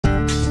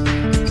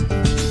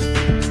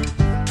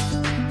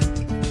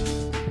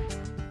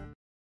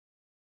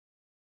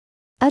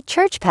A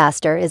church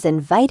pastor is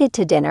invited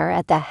to dinner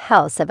at the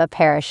house of a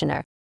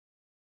parishioner.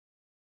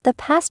 The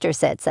pastor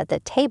sits at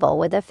the table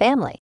with the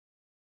family.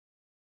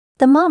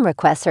 The mom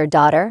requests her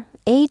daughter,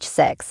 age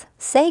 6,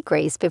 say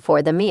grace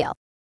before the meal.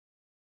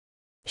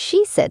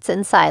 She sits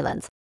in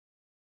silence.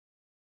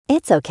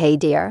 "It's okay,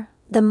 dear,"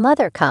 the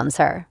mother calms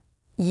her.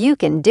 "You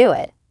can do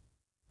it.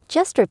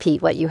 Just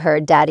repeat what you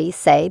heard Daddy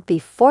say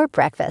before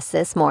breakfast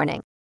this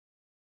morning."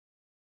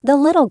 The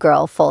little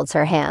girl folds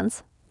her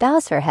hands,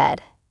 bows her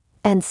head,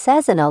 and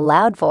says in a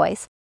loud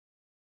voice,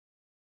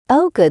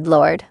 "Oh, good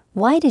Lord,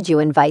 why did you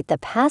invite the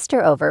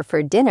pastor over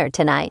for dinner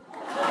tonight?"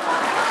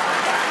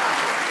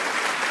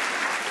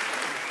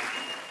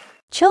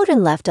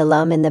 Children left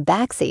alone in the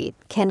backseat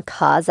can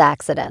cause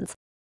accidents,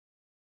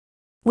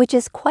 which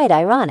is quite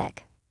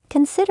ironic,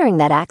 considering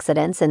that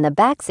accidents in the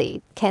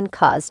backseat can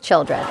cause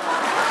children.